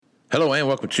Hello and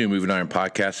welcome to Moving Iron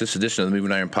Podcast. This edition of the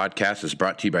Moving Iron Podcast is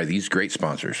brought to you by these great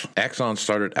sponsors. Axon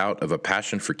started out of a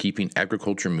passion for keeping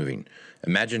agriculture moving.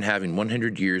 Imagine having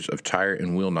 100 years of tire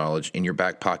and wheel knowledge in your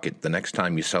back pocket the next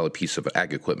time you sell a piece of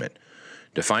ag equipment.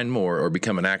 To find more or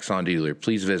become an Axon dealer,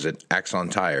 please visit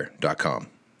axontire.com.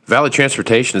 Valley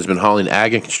Transportation has been hauling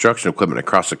ag and construction equipment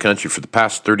across the country for the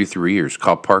past 33 years.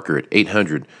 Call Parker at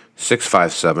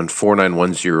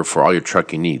 800-657-4910 for all your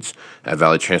trucking needs. At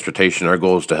Valley Transportation, our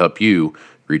goal is to help you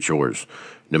reach yours.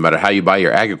 No matter how you buy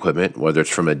your ag equipment, whether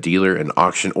it's from a dealer, an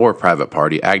auction, or a private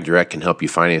party, AgDirect can help you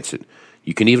finance it.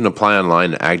 You can even apply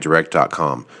online at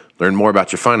agdirect.com. Learn more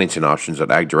about your financing options at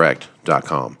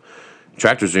agdirect.com.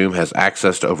 TractorZoom has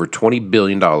access to over $20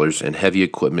 billion in heavy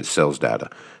equipment sales data.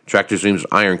 TractorZoom's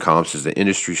Iron Comps is the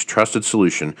industry's trusted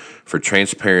solution for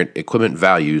transparent equipment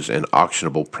values and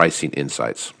auctionable pricing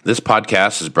insights. This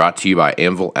podcast is brought to you by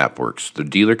Anvil AppWorks. The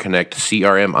Dealer Connect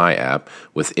CRMI app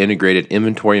with integrated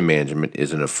inventory management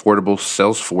is an affordable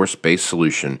Salesforce-based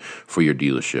solution for your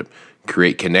dealership.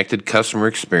 Create connected customer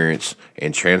experience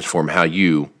and transform how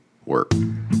you work.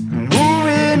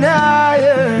 Moving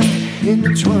higher in the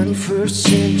 21st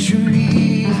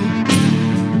century.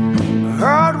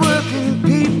 Hard-working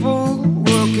people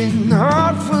working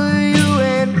hard for you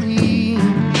and me.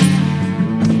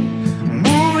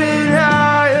 Moving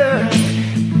higher,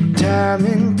 time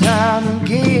and time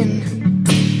again.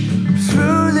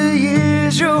 Through the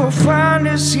years you'll find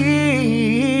us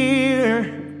here.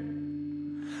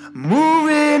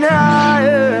 Moving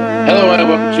higher. Hello and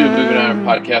welcome to Moving Iron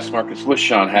Podcast Markets with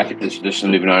Shawn Hackett. This edition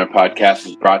of Moving Iron Podcast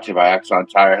is brought to you by Axon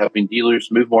Tire, helping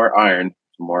dealers move more iron.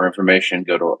 For more information,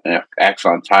 go to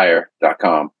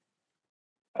axontire.com.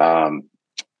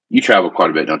 You travel quite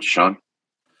a bit, don't you, Shawn?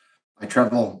 I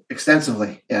travel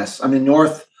extensively, yes. I'm in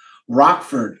North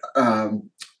Rockford,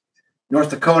 North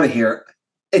Dakota here.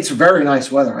 It's very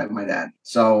nice weather, I might add.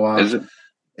 So, Is it?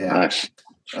 Yeah. Nice.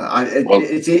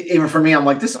 It's even for me. I'm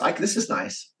like this. This is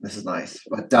nice. This is nice.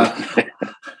 But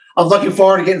I'm looking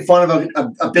forward to getting in front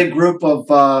of a big group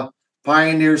of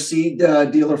Pioneer seed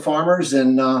dealer farmers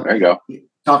and there you go.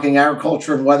 Talking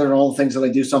agriculture and weather and all the things that I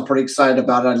do. So I'm pretty excited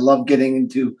about it. I love getting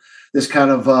into this kind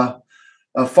of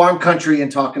farm country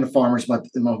and talking to farmers. My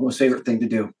most favorite thing to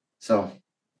do. So,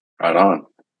 Right on.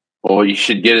 Well, what you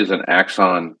should get is an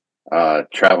Axon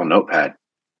travel notepad.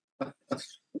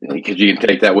 Because you can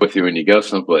take that with you when you go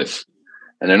someplace.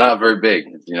 And they're not very big.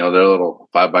 You know, they're little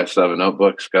 5x7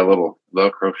 notebooks, got a little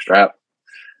Velcro strap.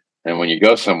 And when you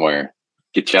go somewhere,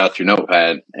 get you out your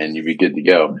notepad and you'll be good to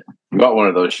go. You want one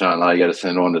of those, Shawn, all you got to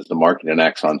send one to the marketing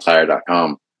at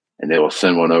axontire.com and they will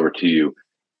send one over to you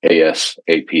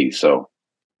ASAP. So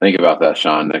think about that,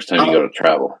 Shawn, next time you go to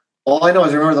travel. All I know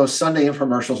is I remember those Sunday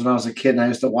infomercials when I was a kid and I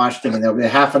used to watch them and there would be a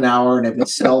half an hour and they would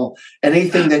sell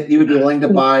anything that you would be willing to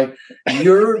buy.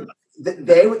 You're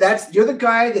the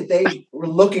guy that they were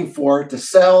looking for to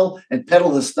sell and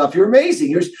peddle this stuff. You're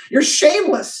amazing. You're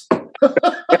shameless.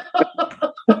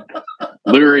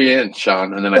 Lure you in,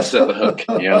 Shawn, and then I set the hook.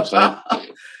 You know what I'm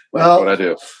saying? Well,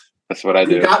 That's what I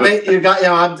do. You got me.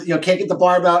 I'm can't get the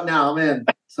barb out now. I'm in.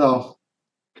 So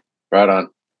right on.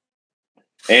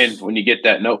 And when you get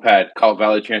that notepad, call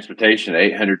Valley Transportation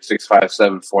at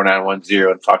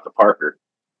 800-657-4910 and talk to Parker,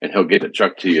 and he'll get the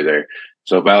truck to you there.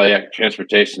 So Valley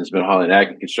Transportation has been hauling ag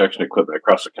and construction equipment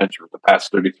across the country for the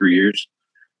past 33 years.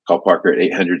 Call Parker at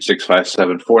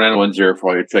 800-657-4910 for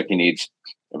all your trucking needs.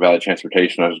 Valley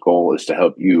Transportation's goal is to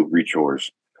help you reach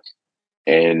yours.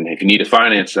 And if you need to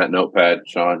finance that notepad,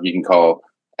 Shawn, you can call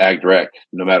AgDirect.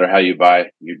 No matter how you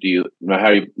buy your deal, no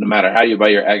matter how you buy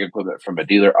your ag equipment from a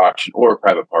dealer, auction, or a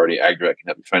private party, AgDirect can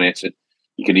help you finance it.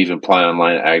 You can even apply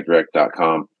online at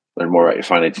agdirect.com. Learn more about your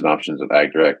financing options at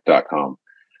agdirect.com.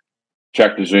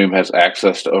 TractorZoom has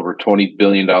access to over $20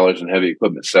 billion in heavy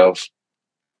equipment sales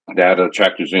data.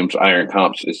 TractorZoom's Iron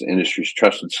Comps is the industry's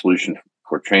trusted solution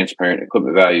for transparent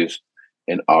equipment values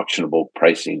and auctionable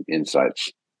pricing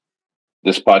insights.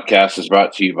 This podcast is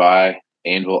brought to you by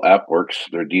Anvil AppWorks.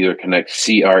 Their Dealer Connect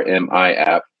CRMI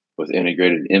app with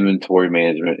integrated inventory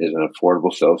management is an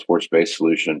affordable Salesforce-based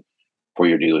solution for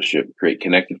your dealership. Create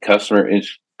connected customer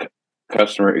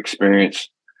experience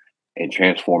and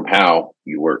transform how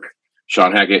you work.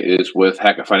 Shawn Hackett is with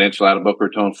Hackett Financial out of Boca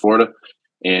Raton, Florida.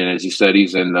 And as he said,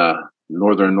 he's in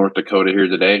northern North Dakota here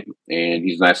today. And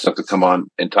he's nice enough to come on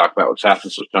and talk about what's happening.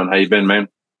 So, Shawn, how you been, man?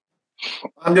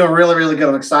 I'm doing really, really good.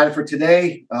 I'm excited for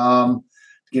today. To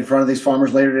get in front of these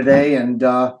farmers later today. And,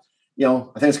 I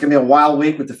think it's going to be a wild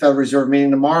week with the Federal Reserve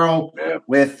meeting tomorrow,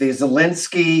 with the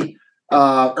Zelensky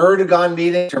Erdogan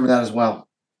meeting. Determine that as well.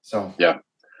 So, yeah.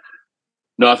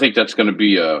 No, I think that's going to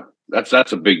be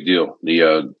that's a big deal.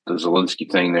 The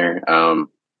Zelensky thing there.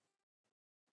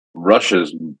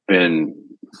 Russia's been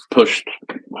pushed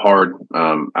hard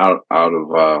out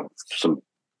of some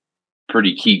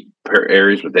pretty key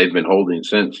areas, but they've been holding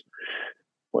since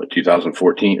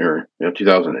 2014 or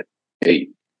 2008,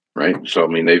 right? So I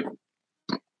mean they've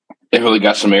really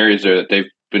got some areas there that they've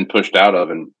been pushed out of,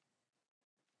 and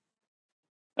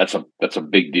that's a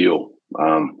big deal.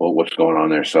 What's going on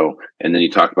there? So, and then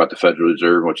you talk about the Federal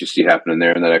Reserve, what you see happening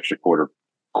there in that extra quarter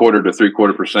to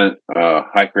 0.75%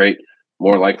 hike rate.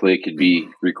 More likely, it could be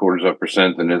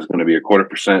 0.75% than it's going to be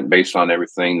 0.25% based on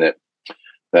everything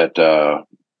that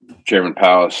Chairman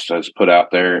Powell has put out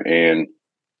there, and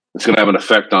it's going to have an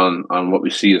effect on what we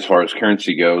see as far as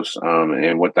currency goes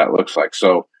and what that looks like.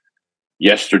 So,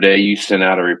 yesterday you sent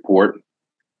out a report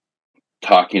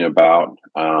talking about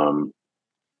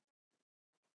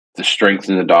the strength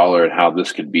in the dollar and how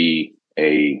this could be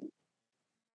a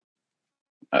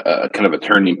kind of a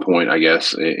turning point, I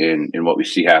guess, in what we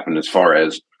see happen as far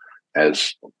as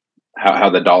how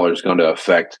the dollar is going to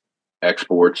affect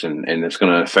exports and it's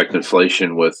going to affect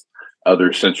inflation with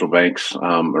other central banks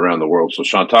around the world. So,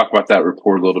 Shawn, talk about that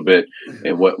report a little bit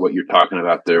and what you're talking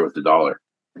about there with the dollar.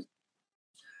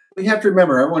 We have to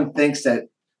remember, everyone thinks that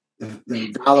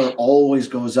the dollar always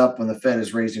goes up when the Fed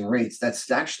is raising rates.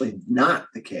 That's actually not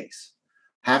the case.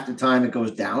 Half the time it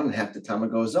goes down and half the time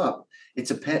it goes up.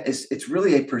 It's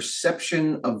really a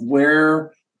perception of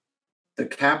where the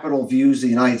capital views the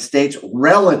United States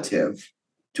relative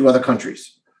to other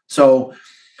countries. So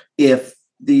if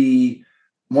the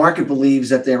market believes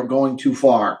that they're going too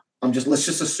far, let's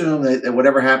just assume that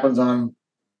whatever happens on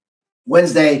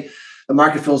Wednesday, the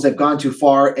market feels they've gone too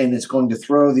far and it's going to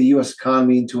throw the U.S.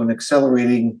 economy into an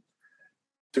accelerating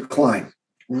decline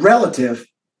relative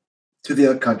to the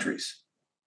other countries.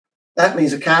 That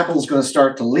means the capital is going to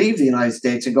start to leave the United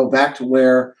States and go back to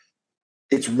where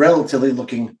it's relatively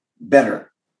looking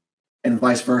better and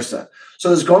vice versa. So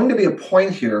there's going to be a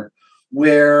point here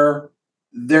where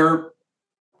they're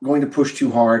going to push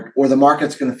too hard, or the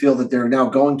market's going to feel that they're now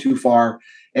going too far,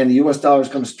 and the U.S. dollar is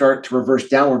going to start to reverse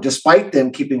downward despite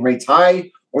them keeping rates high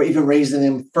or even raising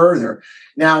them further.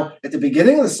 Now, at the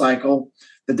beginning of the cycle,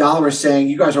 the dollar is saying,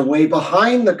 you guys are way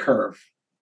behind the curve.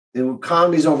 The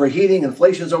economy is overheating,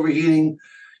 inflation is overheating.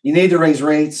 You need to raise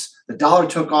rates. The dollar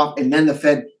took off, and then the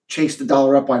Fed chased the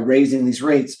dollar up by raising these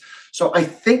rates. So I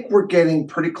think we're getting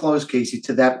pretty close, Casey,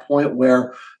 to that point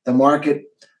where the market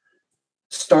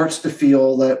starts to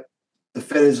feel that the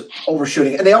Fed is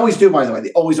overshooting. And they always do, by the way.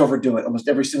 They always overdo it almost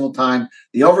every single time.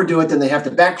 They overdo it, then they have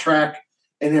to backtrack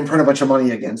and then print a bunch of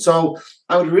money again. So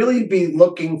I would really be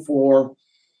looking for,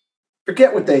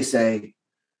 forget what they say,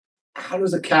 how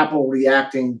does the capital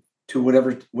reacting to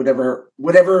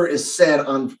whatever is said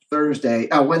on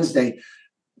Wednesday?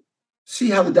 See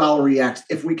how the dollar reacts.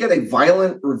 If we get a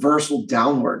violent reversal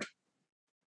downward,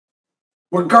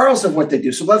 regardless of what they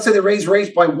do. So let's say they raise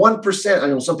rates by 1%. I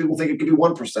know some people think it could be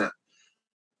 1%.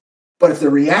 But if the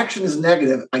reaction is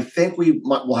negative, I think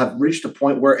will have reached a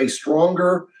point where a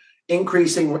stronger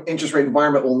increasing interest rate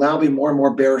environment will now be more and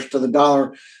more bearish to the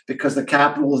dollar, because the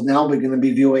capital is now going to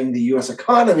be viewing the U.S.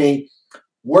 economy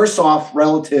worse off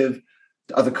relative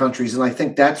to other countries. And I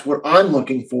think that's what I'm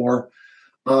looking for,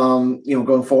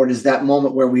 going forward, is that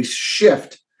moment where we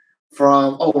shift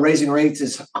from, raising rates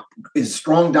is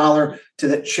strong dollar, to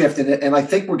that shift. And I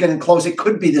think we're getting close. It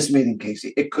could be this meeting,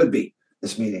 Casey. It could be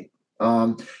this meeting.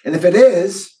 And if it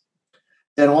is,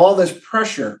 then all this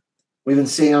pressure we've been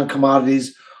seeing on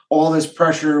commodities, all this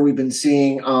pressure we've been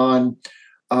seeing on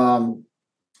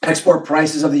export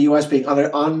prices of the U.S. being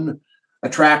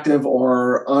unattractive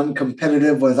or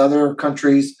uncompetitive with other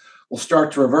countries will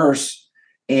start to reverse.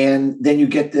 And then you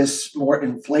get this more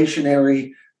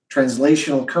inflationary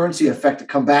translational currency effect to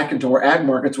come back into our ag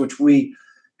markets, which we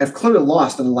have clearly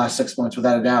lost in the last 6 months,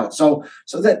 without a doubt. So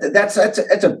that's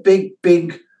a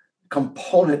big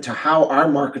component to how our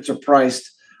markets are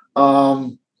priced.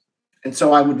 And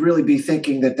so I would really be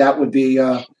thinking that would be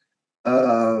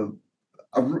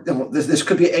this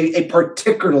could be a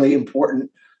particularly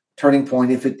important turning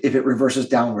point if it reverses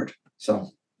downward. So,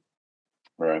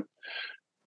 right.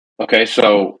 Okay,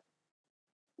 so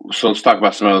let's talk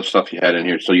about some other stuff you had in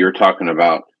here. So you were talking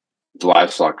about the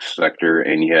livestock sector,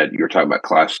 and you were talking about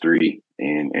class 3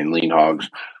 and lean hogs.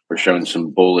 We're showing some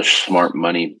bullish smart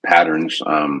money patterns,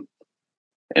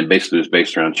 and basically it was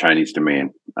based around Chinese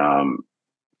demand.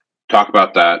 Talk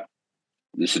about that.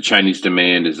 This is Chinese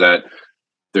demand. Is that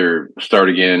their start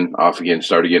again, off again,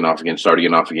 start again, off again, start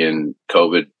again, off again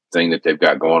COVID thing that they've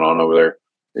got going on over there?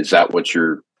 Is that what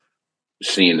you're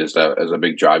seeing as a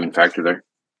big driving factor there?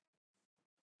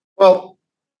 Well,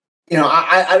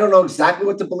 I don't know exactly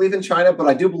what to believe in China, but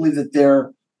I do believe that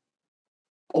they're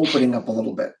opening up a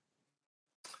little bit.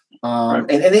 Right.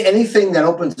 And anything that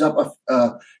opens up,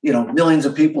 millions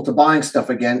of people to buying stuff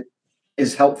again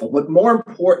is helpful. But more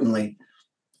importantly,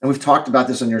 and we've talked about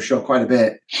this on your show quite a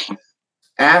bit,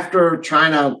 after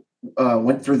China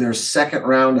went through their second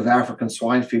round of African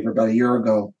swine fever about a year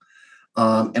ago,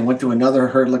 and went through another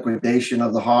herd liquidation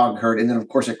of the hog herd, and then of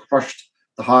course it crushed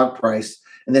the hog price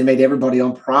and then made everybody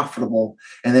unprofitable.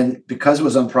 And then because it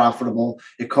was unprofitable,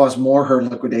 it caused more herd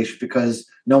liquidation because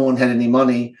no one had any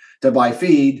money to buy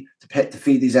feed to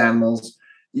feed these animals.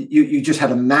 You just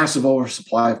had a massive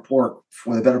oversupply of pork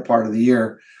for the better part of the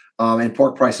year, and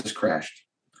pork prices crashed.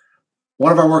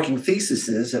 One of our working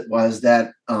theses was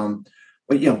that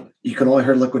you can only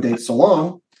herd liquidate so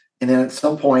long, and then at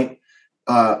some point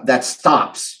that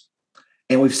stops.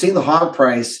 And we've seen the hog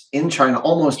price in China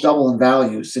almost double in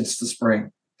value since the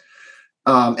spring.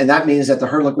 And that means that the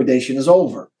herd liquidation is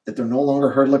over, that they're no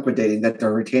longer herd liquidating, that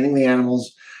they're retaining the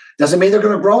animals. Doesn't mean they're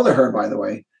going to grow the herd, by the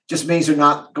way. Just means they're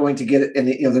not going to get it,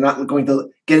 they're not going to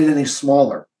get it any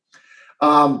smaller.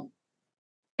 And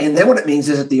then what it means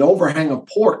is that the overhang of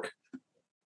pork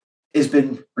has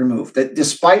been removed. That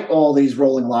despite all these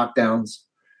rolling lockdowns,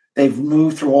 they've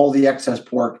moved through all the excess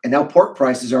pork, and now pork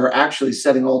prices are actually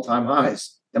setting all-time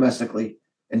highs domestically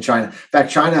in China. In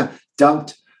fact, China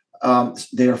dumped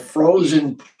their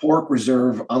frozen pork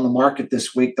reserve on the market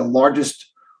this week, the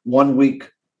largest one-week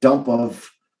dump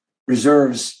of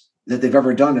reserves that they've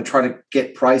ever done to try to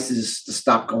get prices to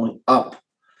stop going up.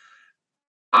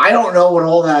 I don't know what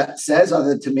all that says, other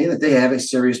than to me that they have a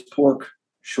serious pork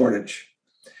shortage.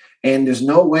 And there's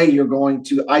no way you're going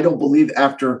to, I don't believe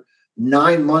after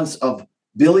 9 months of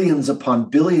billions upon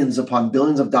billions upon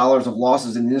billions of dollars of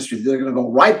losses in the industry, they're going to go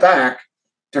right back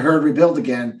to herd rebuild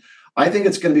again. I think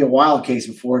it's going to be a wild case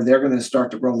before they're going to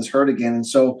start to grow this herd again. And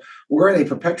so we're in a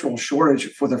perpetual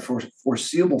shortage for the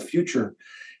foreseeable future.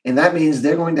 And that means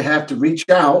they're going to have to reach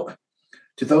out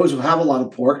to those who have a lot of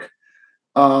pork.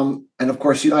 And of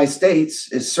course, the United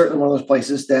States is certainly one of those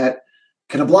places that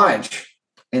can oblige.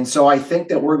 And so I think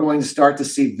that we're going to start to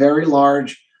see very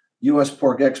large U.S.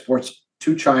 pork exports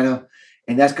to China,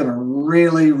 and that's going to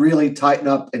really, really tighten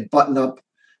up and button up,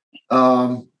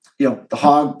 the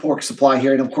hog pork supply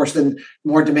here, and of course, then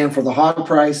more demand for the hog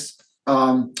price.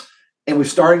 And we're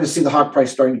starting to see the hog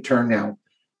price starting to turn now.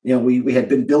 We had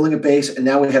been building a base, and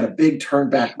now we had a big turn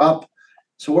back up.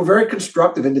 So we're very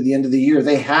constructive into the end of the year.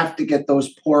 They have to get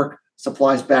those pork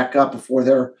supplies back up before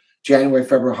their January,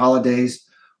 February holidays.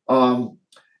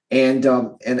 And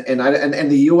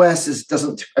the U.S.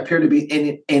 doesn't appear to be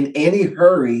in any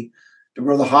hurry to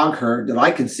grow the hog herd that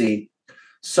I can see.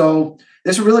 So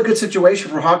this is a really good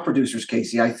situation for hog producers,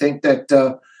 Casey. I think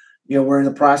that we're in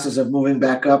the process of moving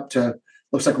back up to,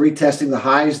 looks like retesting the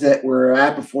highs that we're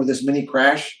at before this mini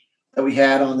crash that we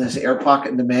had on this air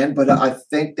pocket in demand. But I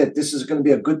think that this is going to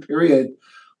be a good period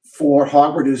for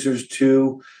hog producers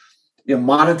to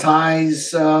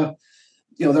monetize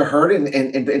their herd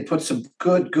and put some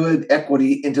good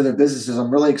equity into their businesses.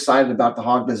 I'm really excited about the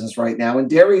hog business right now. And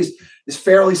dairy is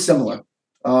fairly similar.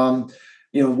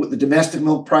 The domestic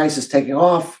milk price is taking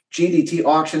off. GDT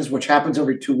auctions, which happens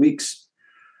every 2 weeks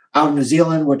out in New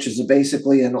Zealand, which is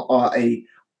basically a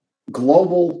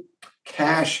global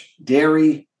cash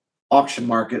dairy auction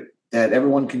market that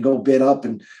everyone can go bid up.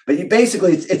 But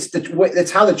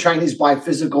it's how the Chinese buy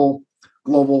physical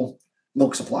global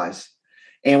milk supplies.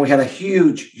 And we had a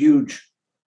huge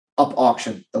up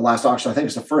auction. The last auction, I think,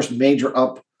 is the first major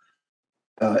up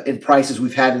in prices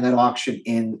we've had in that auction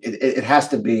it has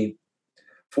to be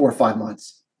 4 or 5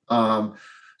 months.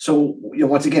 So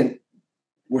once again,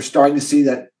 we're starting to see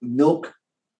that milk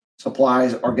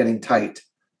supplies are getting tight,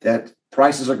 that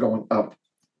prices are going up,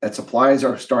 that supplies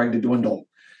are starting to dwindle.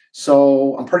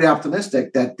 So I'm pretty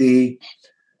optimistic that the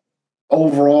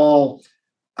overall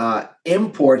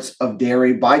imports of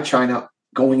dairy by China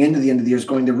going into the end of the year is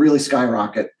going to really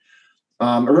skyrocket.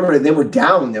 Remember, they were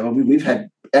down. We've had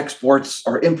exports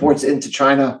or imports into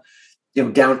China,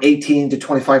 down 18 to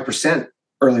 25%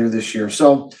 earlier this year.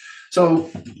 So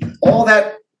all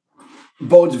that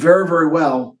bodes very, very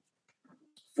well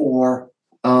for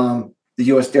the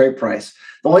U.S. dairy price.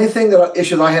 The only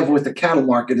issue that I have with the cattle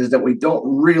market is that we don't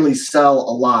really sell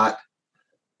a lot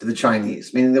to the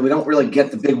Chinese, meaning that we don't really get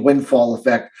the big windfall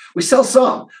effect. We sell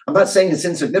some. I'm not saying it's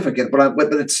insignificant, but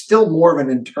it's still more of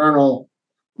an internal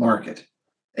market.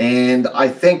 And I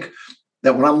think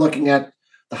that when I'm looking at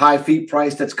the high feed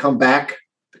price that's come back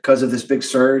because of this big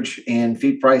surge in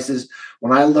feed prices,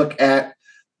 when I look at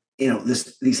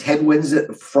these headwinds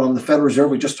from the Federal Reserve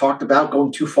we just talked about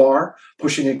going too far,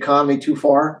 pushing the economy too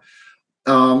far.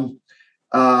 And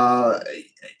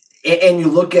you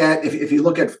look at if you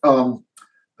look at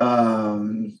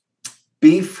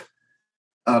beef,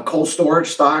 cold storage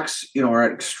stocks, are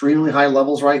at extremely high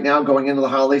levels right now going into the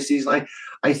holiday season.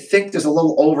 I think there's a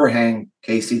little overhang,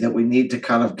 Casey, that we need to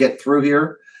kind of get through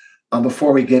here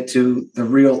before we get to the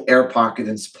real air pocket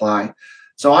in supply.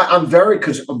 So I'm very,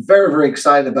 very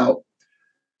excited about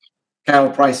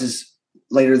cattle prices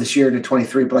later this year into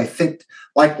 23. But I think,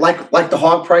 like the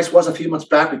hog price was a few months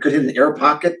back, we could hit an air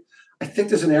pocket. I think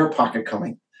there's an air pocket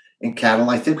coming in cattle.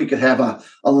 I think we could have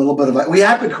a little bit of we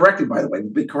have been correcting, by the way.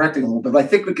 We've been correcting a little bit, but I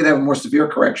think we could have a more severe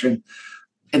correction,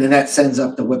 and then that sends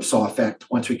up the whipsaw effect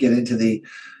once we get into the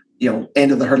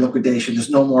end of the herd liquidation.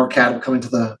 There's no more cattle coming to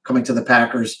the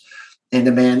packers, and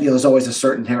demand. There's always a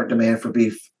certain inherent demand for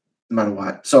beef, no matter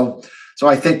what. So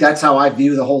I think that's how I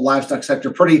view the whole livestock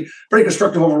sector. Pretty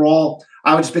constructive overall.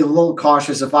 I would just be a little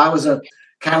cautious. If I was a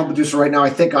cattle producer right now, I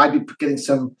think I'd be getting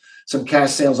some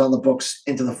cash sales on the books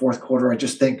into the fourth quarter. I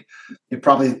just think it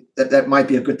probably that might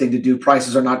be a good thing to do.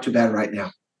 Prices are not too bad right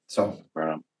now. So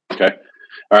okay,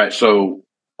 all right. So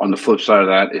on the flip side of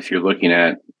that, if you're looking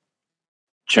at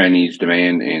Chinese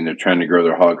demand and they're trying to grow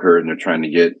their hog herd and they're trying to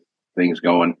get things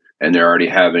going, and they're already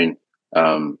having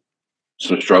some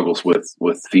struggles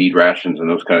with feed rations and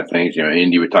those kind of things.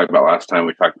 India, we talked about last time.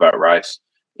 We talked about rice.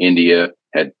 India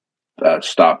had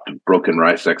stopped broken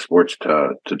rice exports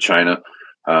to China.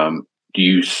 Do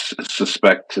you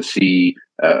suspect to see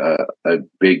a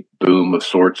big boom of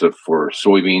sorts for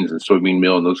soybeans and soybean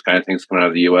meal and those kind of things coming out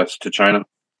of the U.S. to China?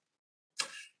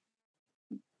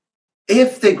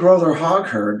 If they grow their hog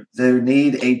herd, they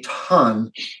need a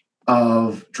ton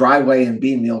of dry whey and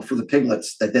bean meal for the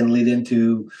piglets that then lead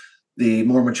into the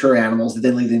more mature animals that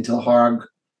then lead into the hog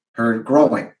herd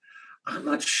growing. I'm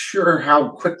not sure how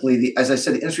quickly, as I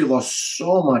said, the industry lost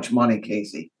so much money,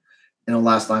 Casey, in the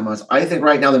last 9 months. I think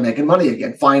right now they're making money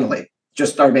again, finally.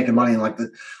 Just started making money in like the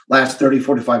last 30,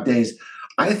 45 days.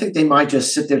 I think they might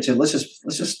just sit there and say, let's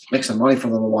just make some money for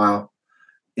a little while.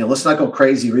 Let's not go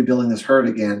crazy rebuilding this herd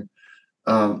again.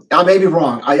 I may be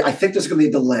wrong. I think there's going to be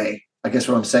a delay. I guess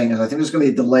what I'm saying is I think there's going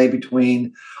to be a delay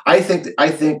between I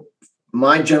think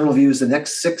my general view is the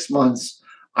next 6 months,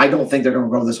 I don't think they're going to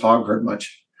grow this hog herd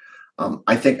much.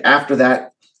 I think after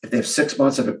that, if they have 6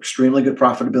 months of extremely good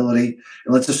profitability,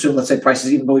 and let's say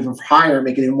prices even go even higher,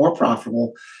 make it even more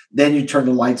profitable, then you turn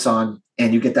the lights on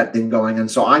and you get that thing going. And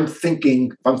so I'm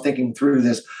thinking through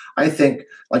this, I think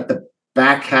like the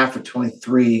back half of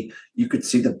 23, you could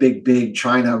see the big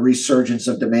China resurgence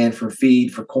of demand for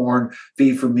feed, for corn,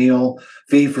 feed for meal,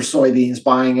 feed for soybeans,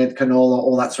 buying it, canola,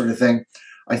 all that sort of thing.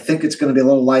 I think it's going to be a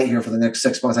little light here for the next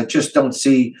 6 months. I just don't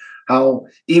see how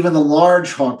even the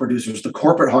large hog producers, the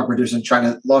corporate hog producers in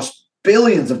China lost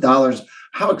billions of dollars.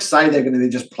 How excited they're going to be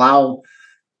to just plow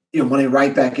money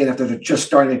right back in after they're just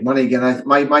starting to make money again.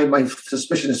 My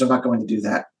suspicion is they're not going to do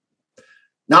that.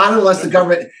 Not unless the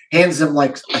government hands them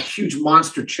like a huge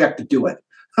monster check to do it.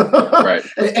 Right.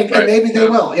 and maybe they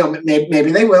will.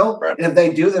 Maybe they will. Right. And if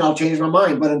they do, then I'll change my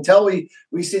mind. But until we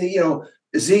see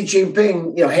Xi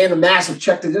Jinping hand a massive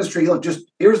check to the industry, look, just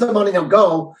here's the money, now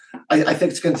go. I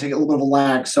think it's going to take a little bit of a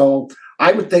lag. So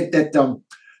I would think that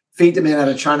feed demand out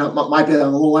of China might be on a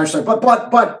little larger side.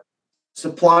 But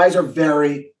supplies are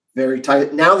very, very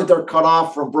tight. Now that they're cut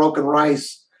off from broken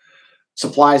rice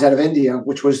supplies out of India,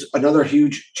 which was another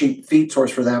huge cheap feed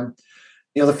source for them,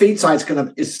 the feed side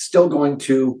is still going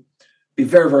to be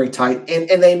very, very tight.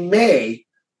 And they may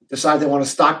decide they want to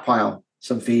stockpile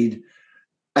some feed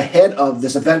ahead of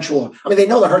this eventual. I mean, they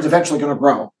know the herd's eventually going to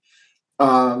grow.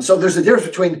 So there's a difference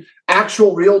between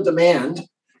actual real demand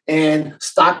and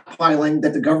stockpiling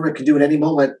that the government can do at any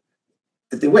moment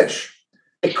that they wish.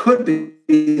 It could be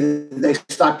they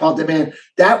stockpile demand.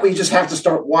 That we just have to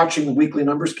start watching the weekly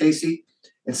numbers, Casey,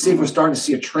 and see if we're starting to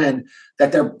see a trend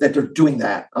that they're doing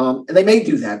that. And they may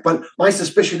do that, but my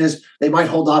suspicion is they might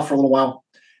hold off for a little while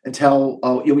until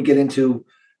we get into.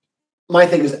 My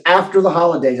thing is after the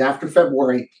holidays, after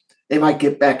February, they might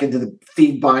get back into the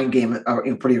feed buying game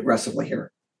pretty aggressively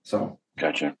here. So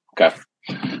gotcha. Okay.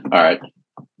 All right.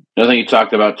 Another thing you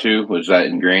talked about too was that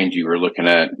in grains you were looking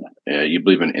at. You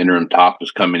believe an interim top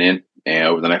is coming in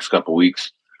over the next couple of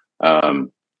weeks. Talk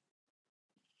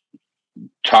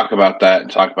about that and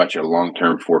talk about your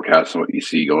long-term forecast and what you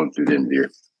see going through the end of the year.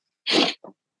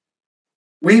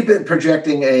 We've been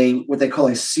projecting what they call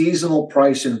a seasonal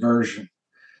price inversion.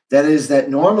 That is that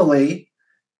normally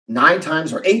 9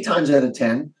 times or 8 times out of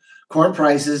 10, corn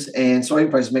prices and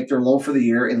soybean prices make their low for the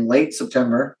year in late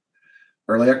September,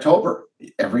 early October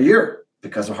every year.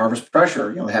 because of harvest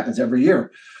pressure. It happens every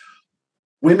year.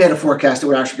 We made a forecast that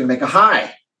we're actually going to make a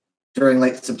high during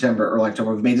late September or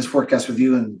October. We've made this forecast with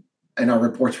you in our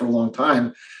reports for a long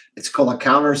time. It's called a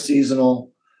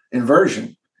counter-seasonal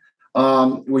inversion,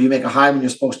 where you make a high when you're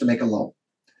supposed to make a low.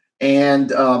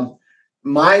 And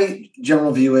my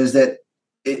general view is that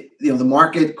the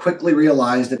market quickly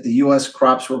realized that the U.S.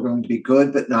 crops were going to be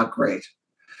good but not great.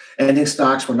 Ending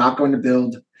stocks were not going to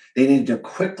build. They needed to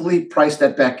quickly price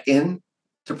that back in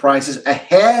to prices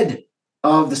ahead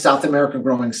of the South American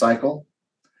growing cycle.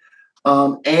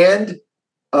 And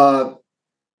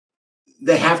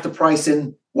they have to price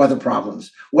in weather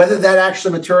problems. Whether that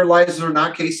actually materializes or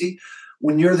not, Casey,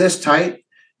 when you're this tight,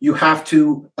 you have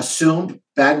to assume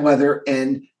bad weather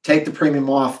and take the premium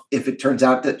off if it turns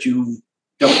out that you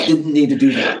didn't need to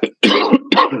do that.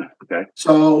 Okay.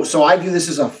 So I view this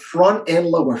as a front-end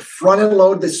load. We're front-end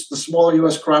load the smaller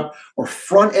U.S. crop. We're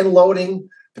front-end loading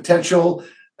potential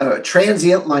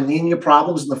transient La Nina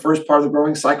problems in the first part of the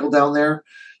growing cycle down there.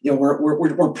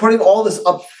 We're putting all this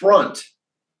up front.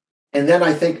 And then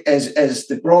I think as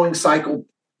the growing cycle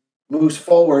moves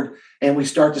forward and we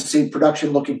start to see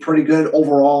production looking pretty good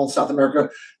overall in South America,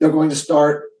 they're going to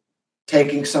start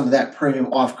taking some of that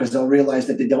premium off because they'll realize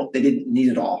that they didn't need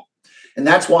it all. And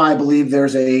that's why I believe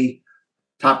there's a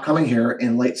top coming here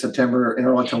in late September and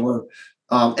early October.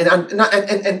 And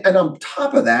on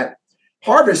top of that,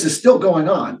 harvest is still going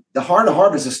on. The heart of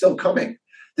harvest is still coming.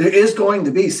 There is going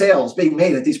to be sales being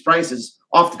made at these prices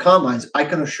off the combines, I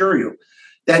can assure you.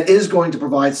 That is going to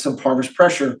provide some harvest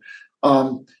pressure.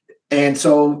 And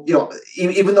so,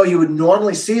 even though you would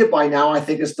normally see it by now, I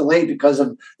think it's delayed because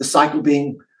of the cycle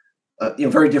being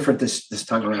very different this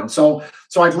time around. So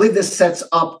I believe this sets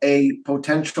up a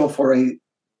potential for a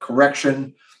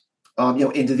correction,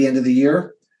 into the end of the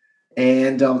year.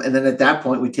 And then at that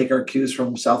point, we take our cues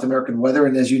from South American weather.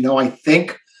 And as you know, I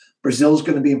think Brazil is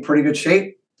going to be in pretty good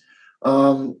shape.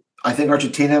 I think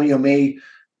Argentina, may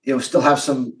still have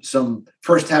some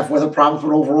first half weather problems,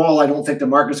 but overall, I don't think the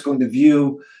market's going to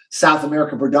view South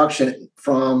American production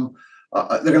from.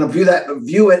 They're going to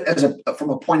view it as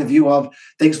from a point of view of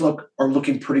things are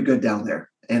looking pretty good down there,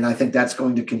 and I think that's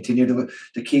going to continue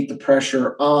to keep the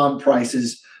pressure on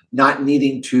prices, not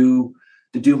needing to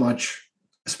do much,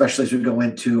 especially as we go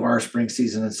into our spring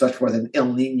season and such, where the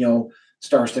El Nino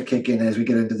starts to kick in as we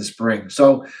get into the spring.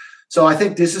 So I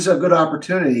think this is a good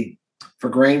opportunity for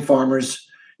grain farmers.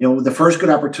 The first good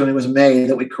opportunity was May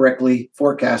that we correctly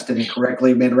forecasted and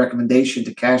correctly made a recommendation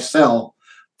to cash sell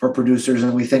for producers.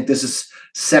 And we think this is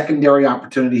secondary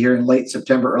opportunity here in late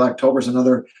September or October is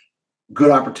another good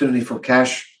opportunity for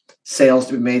cash sales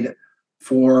to be made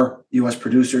for U.S.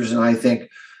 producers. And I think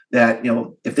that,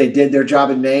 if they did their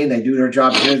job in May and they do their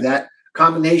job here, that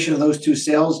combination of those two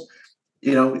sales,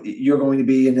 you're going to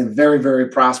be in a very, very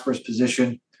prosperous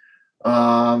position.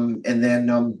 There's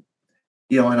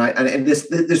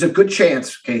a good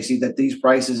chance, Casey, that these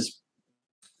prices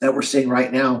that we're seeing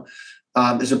right now,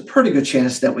 there's a pretty good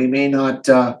chance that we may not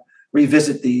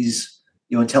revisit these,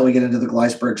 until we get into the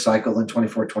Gleisberg cycle in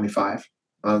 24-25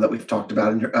 that we've talked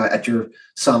about at your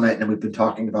summit, and we've been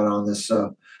talking about on this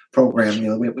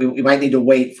program. We might need to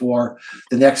wait for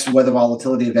the next weather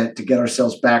volatility event to get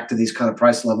ourselves back to these kind of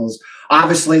price levels.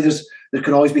 Obviously, there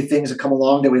can always be things that come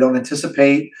along that we don't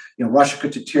anticipate. Russia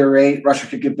could deteriorate. Russia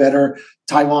could get better.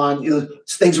 Taiwan,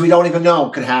 things we don't even know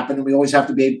could happen, and we always have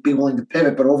to be willing to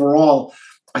pivot. But overall,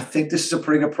 I think this is a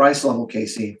pretty good price level,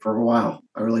 Casey, for a while.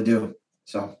 I really do.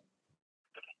 So,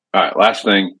 all right. Last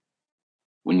thing,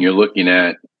 when you're looking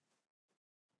at,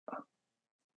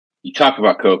 you talk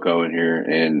about cocoa in here,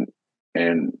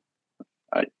 and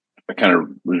I kind of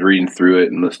was reading through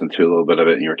it and listening to a little bit of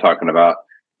it, and you were talking about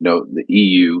the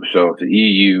EU. So if the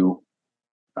EU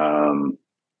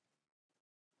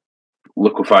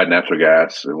liquefied natural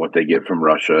gas and what they get from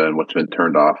Russia and what's been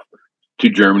turned off to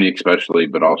Germany especially,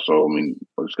 but also,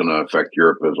 it's going to affect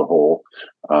Europe as a whole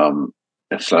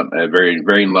at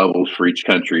varying levels for each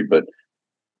country. But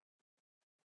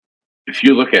if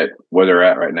you look at where they're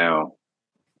at right now,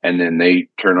 and then they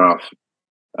turn off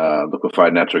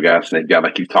liquefied natural gas, and they've got,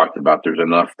 like you talked about, there's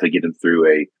enough to get them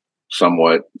through a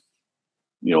somewhat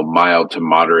mild to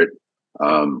moderate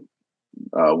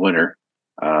winter.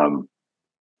 And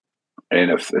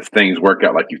if things work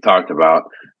out like you've talked about,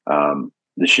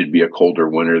 this should be a colder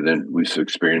winter than we've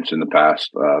experienced in the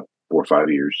past 4 or 5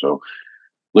 years. So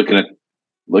looking at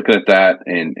that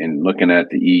and looking at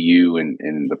the EU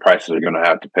and the prices they're going to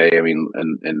have to pay,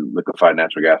 and liquefied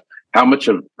natural gas, how much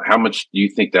do you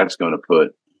think that's going to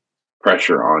put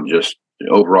pressure on just the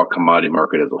overall commodity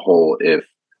market as a whole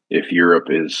if Europe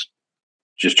is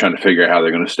just trying to figure out how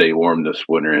they're going to stay warm this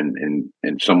winter,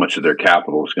 and so much of their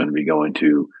capital is going to be going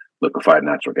to liquefied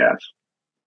natural gas.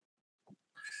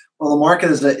 Well, the market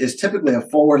is typically a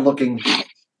forward-looking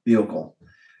vehicle.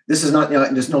 This is not,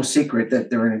 there's no secret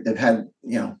that they've had,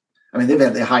 they've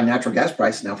had the high natural gas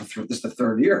prices now for this is the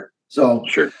third year. So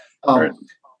Sure. Right.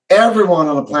 Everyone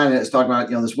on the planet is talking about,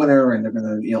 this winter, and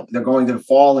they're going to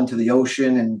fall into the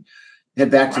ocean and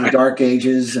head back to the dark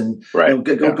ages, and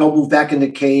go move back into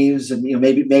caves, and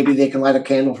maybe they can light a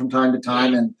candle from time to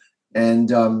time, and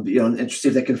see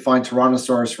if they can find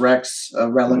Tyrannosaurus Rex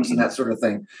relics and that sort of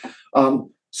thing.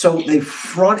 So they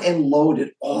front end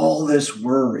loaded all this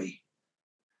worry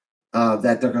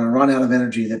that they're going to run out of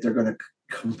energy, that they're going to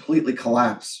completely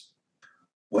collapse.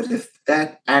 What if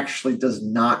that actually does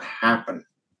not happen?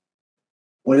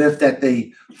 What if that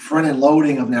the front end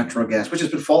loading of natural gas, which has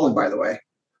been falling, by the way,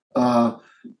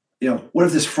 what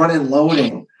if this front end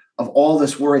loading of all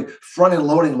this worry, front end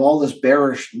loading of all this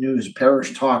bearish news,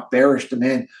 bearish talk, bearish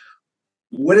demand,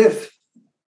 what if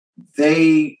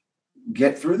they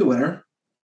get through the winter?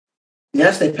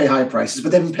 Yes, they pay high prices,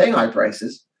 but they've been paying high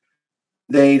prices.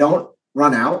 They don't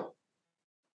run out,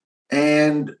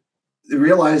 and they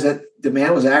realize that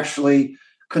demand was actually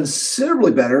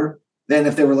considerably better than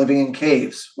if they were living in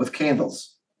caves with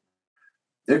candles.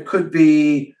 There could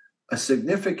be a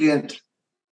significant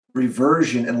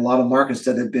reversion in a lot of markets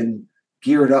that have been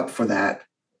geared up for that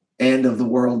end of the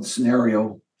world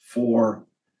scenario for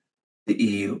the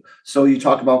EU. So you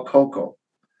talk about cocoa.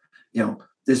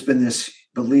 There's been this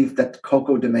belief that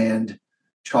cocoa demand,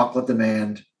 chocolate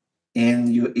demand in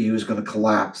the EU is going to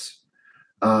collapse.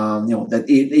 That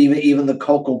even the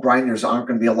cocoa grinders aren't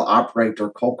going to be able to operate,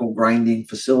 or cocoa grinding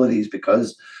facilities,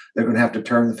 because they're going to have to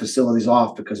turn the facilities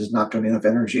off because there's not going to be enough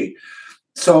energy.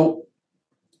 So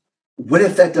what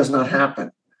if that does not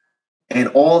happen? And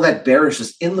all that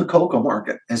bearishness in the cocoa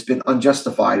market has been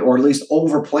unjustified, or at least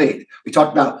overplayed. We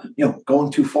talked about,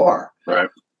 going too far. Right.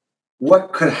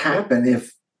 What could happen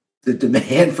if the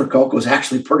demand for cocoa is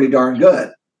actually pretty darn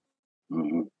good?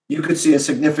 Mm-hmm. You could see a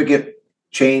significant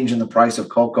change in the price of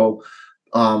cocoa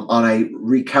on a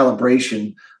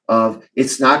recalibration of,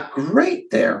 it's not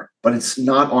great there, but it's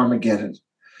not Armageddon.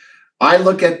 I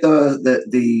look at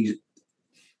the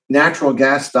natural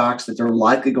gas stocks that they're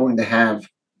likely going to have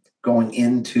going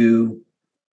into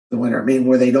the winter. I mean,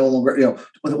 where they no longer,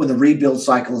 when the rebuild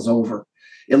cycle is over,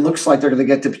 it looks like they're going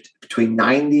to get to between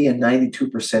 90 and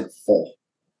 92% full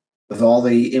with all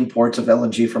the imports of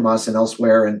LNG from us and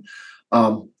elsewhere. And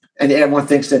everyone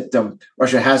thinks that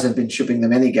Russia hasn't been shipping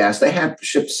them any gas. They have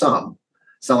shipped some.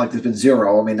 It's not like there's been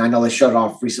zero. I mean, I know they shut it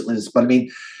off recently, but I mean,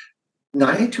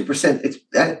 92%, it's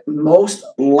that most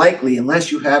likely,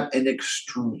 unless you have an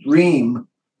extreme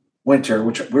winter,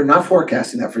 which we're not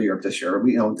forecasting that for Europe this year.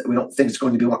 We don't think it's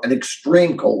going to be an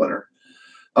extreme cold winter.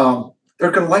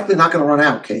 They're likely not going to run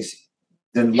out, Casey.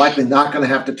 They're likely not going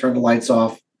to have to turn the lights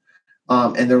off.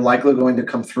 And they're likely going to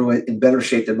come through it in better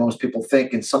shape than most people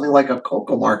think. And something like a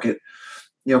cocoa market,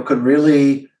 could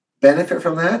really benefit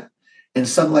from that. And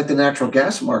something like the natural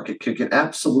gas market could get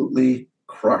absolutely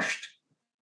crushed.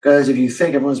 Because if you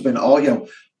think everyone's been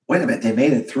wait a minute, they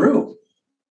made it through.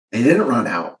 They didn't run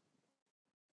out.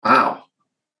 Wow.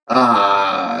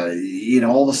 All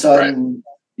of a sudden,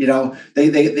 right.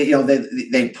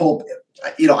 They pull,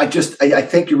 I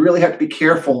think you really have to be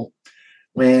careful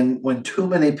when too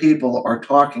many people are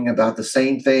talking about the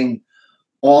same thing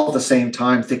all at the same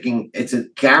time, thinking it's a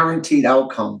guaranteed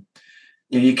outcome.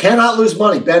 You cannot lose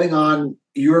money betting on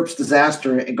Europe's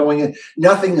disaster and going in.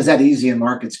 Nothing is that easy in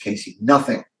markets, Casey.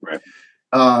 Nothing. Right.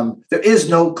 There is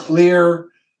no clear.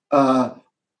 Anytime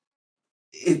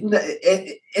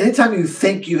you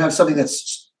think you have something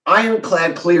that's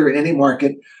ironclad clear in any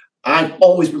market, I've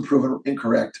always been proven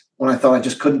incorrect. When I thought I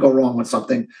just couldn't go wrong with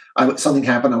something, something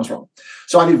happened, I was wrong.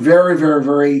 So I'd be very, very,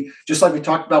 very, just like we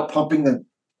talked about pumping the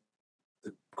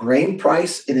grain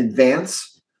price in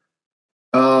advance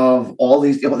of all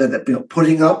these,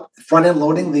 putting up, front end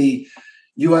loading the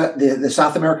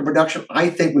South American production. I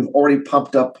think we've already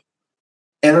pumped up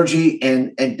energy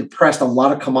and depressed a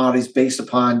lot of commodities based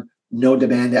upon no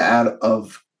demand out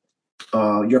of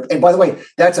Europe. And by the way,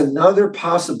 that's another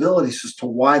possibility as to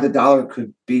why the dollar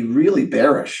could be really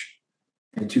bearish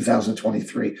in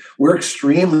 2023. We're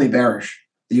extremely bearish,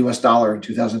 the US dollar in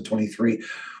 2023.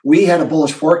 We had a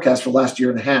bullish forecast for the last year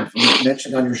and a half. We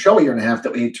mentioned on your show a year and a half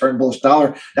that we turned bullish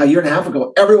dollar. Now, a year and a half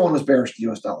ago, everyone was bearish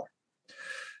the US dollar.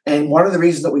 And one of the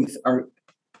reasons that we are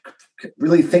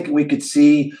really thinking we could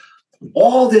see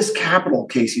all this capital,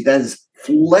 Casey, that has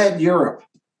fled Europe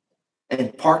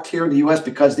and parked here in the US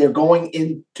because they're going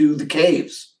into the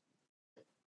caves,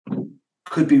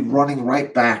 could be running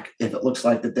right back if it looks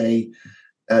like that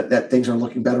that things are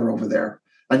looking better over there.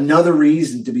 Another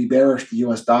reason to be bearish the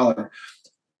U.S. dollar.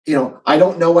 I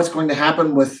don't know what's going to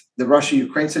happen with the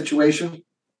Russia-Ukraine situation,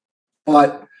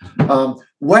 but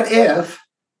what if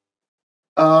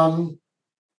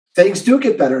things do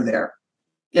get better there?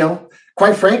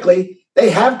 Quite frankly,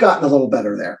 they have gotten a little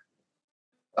better there.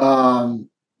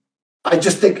 I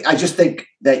just think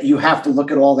that you have to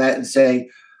look at all that and say,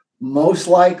 most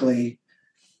likely,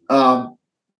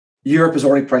 Europe is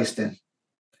already priced in.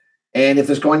 And if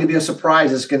there's going to be a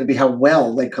surprise, it's going to be how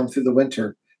well they come through the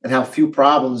winter and how few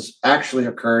problems actually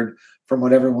occurred from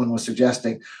what everyone was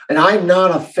suggesting. And I'm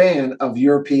not a fan of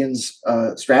Europeans'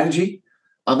 strategy.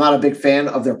 I'm not a big fan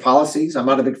of their policies. I'm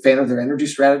not a big fan of their energy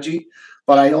strategy.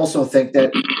 But I also think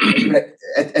that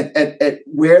at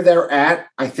where they're at,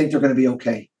 I think they're going to be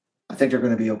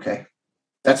okay.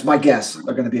 That's my guess.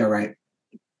 They're going to be all right.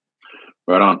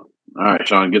 Right on. All right,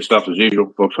 Shawn, good stuff as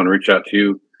usual. Folks want to reach out to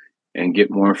you and get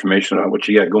more information about what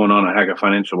you got going on at Hackett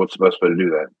Financial. What's the best way to do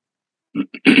that?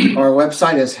 Our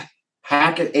website is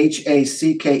Hackett,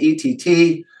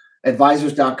 Hackett,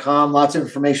 advisors.com. Lots of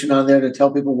information on there to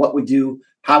tell people what we do,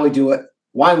 how we do it,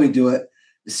 why we do it,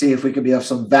 to see if we can be of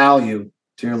some value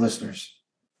to your listeners.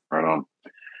 Right on.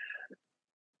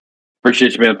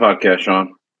 Appreciate you being on the podcast,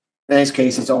 Shawn. Thanks,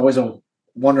 Casey. It's always a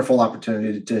wonderful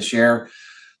opportunity to share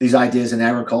these ideas in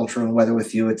agriculture and weather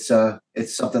with you. It's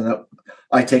something that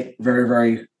I take very,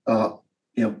 very,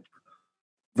 very,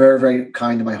 very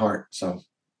kind to my heart. So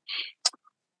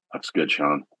that's good,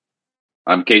 Shawn.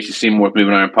 I'm Casey Seymour with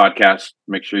Moving Iron Podcast.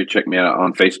 Make sure you check me out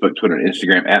on Facebook, Twitter, and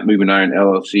Instagram at Moving Iron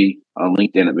LLC, on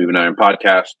LinkedIn at Moving Iron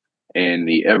Podcast, and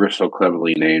the ever so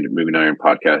cleverly named Moving Iron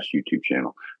Podcast YouTube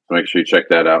channel. So make sure you check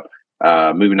that out.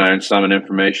 Moving Iron Summit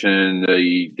information.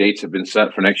 The dates have been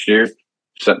set for next year,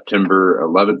 September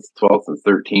 11th, 12th, and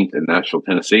 13th in Nashville,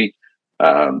 Tennessee.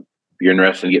 If you're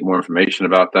interested in getting more information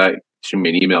about that, shoot me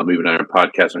an email at Moving Iron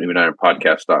Podcast at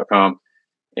movingironpodcast.com,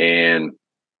 and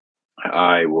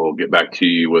I will get back to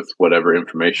you with whatever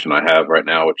information I have right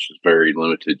now, which is very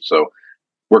limited. So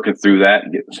working through that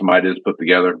and getting some ideas put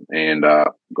together and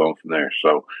going from there.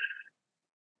 So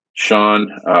Shawn,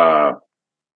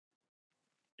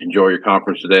 enjoy your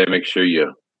conference today. Make sure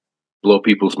you blow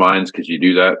people's minds, because you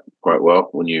do that quite well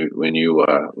when you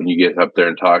get up there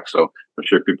and talk. So I'm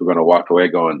sure people are going to walk away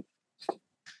going,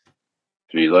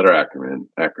 3-letter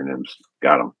acronyms.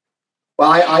 Got them. Well,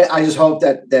 I just hope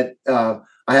that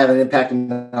I have an impact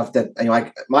enough that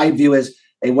my view is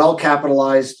a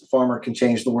well-capitalized farmer can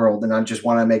change the world, and I just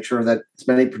want to make sure that as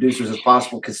many producers as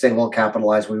possible can stay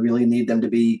well-capitalized. We really need them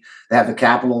to have the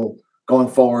capital going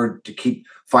forward to keep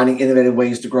finding innovative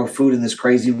ways to grow food in this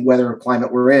crazy weather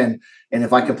climate we're in. And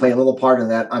if I can play a little part in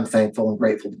that, I'm thankful and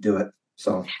grateful to do it.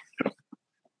 So,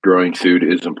 growing food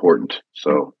is important.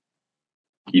 So,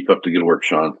 keep up the good work,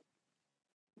 Shawn.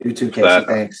 You too, Casey.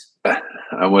 Thanks.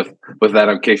 I'm with that.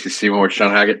 I'm Casey Seymour,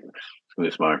 Shawn Hackett.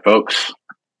 This is my folks.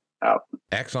 Out.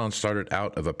 Axon started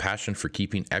out of a passion for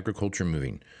keeping agriculture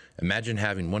moving. Imagine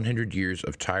having 100 years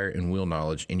of tire and wheel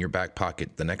knowledge in your back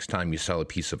pocket the next time you sell a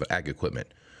piece of ag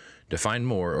equipment. To find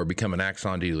more or become an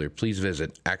Axon dealer, please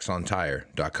visit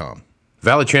axontire.com.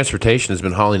 Valley Transportation has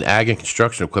been hauling ag and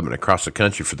construction equipment across the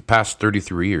country for the past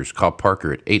 33 years. Call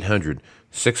Parker at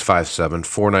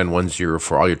 800-657-4910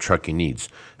 for all your trucking needs.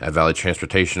 At Valley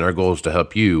Transportation, our goal is to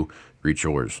help you reach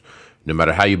yours. No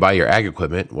matter how you buy your ag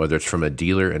equipment, whether it's from a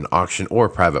dealer, an auction, or a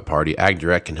private party,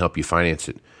 AgDirect can help you finance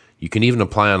it. You can even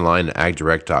apply online at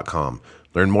agdirect.com.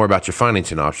 Learn more about your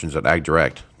financing options at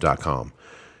agdirect.com.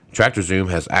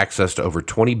 TractorZoom has access to over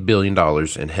 $20 billion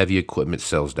in heavy equipment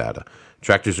sales data.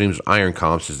 TractorZoom's Iron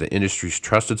Comps is the industry's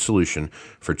trusted solution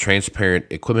for transparent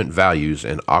equipment values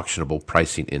and auctionable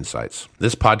pricing insights.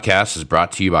 This podcast is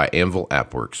brought to you by Anvil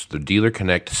AppWorks. The Dealer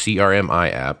Connect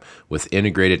CRMI app with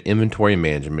integrated inventory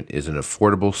management is an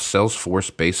affordable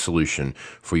Salesforce-based solution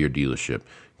for your dealership.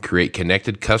 Create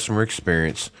connected customer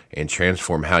experience and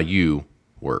transform how you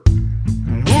work.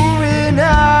 Moving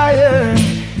higher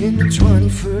in the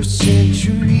 21st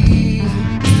century.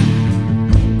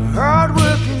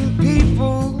 Hard-working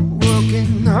people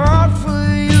working hard for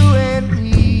you and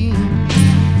me.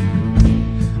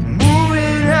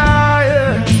 Moving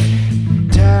higher,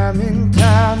 time and time